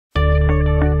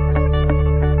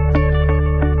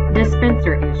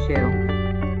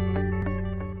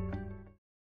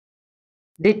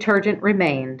Detergent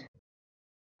remained.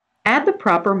 Add the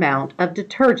proper amount of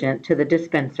detergent to the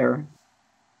dispenser.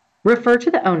 Refer to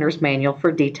the owner's manual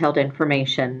for detailed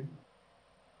information.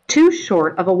 Too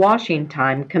short of a washing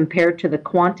time compared to the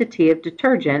quantity of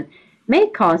detergent may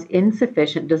cause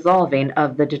insufficient dissolving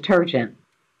of the detergent.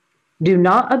 Do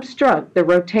not obstruct the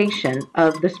rotation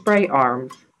of the spray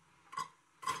arms.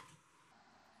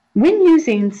 When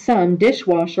using some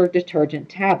dishwasher detergent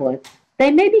tablets, they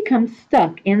may become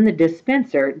stuck in the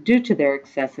dispenser due to their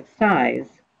excessive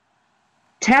size.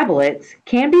 Tablets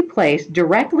can be placed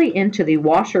directly into the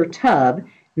washer tub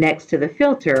next to the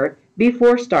filter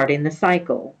before starting the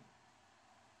cycle.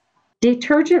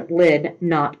 Detergent lid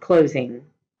not closing.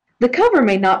 The cover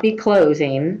may not be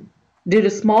closing due to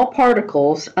small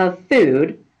particles of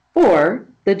food, or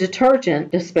the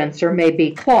detergent dispenser may be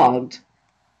clogged.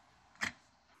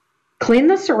 Clean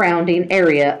the surrounding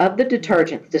area of the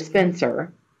detergent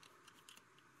dispenser.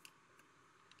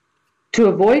 To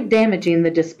avoid damaging the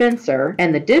dispenser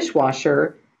and the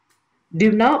dishwasher,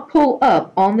 do not pull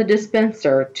up on the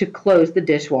dispenser to close the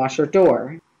dishwasher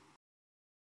door.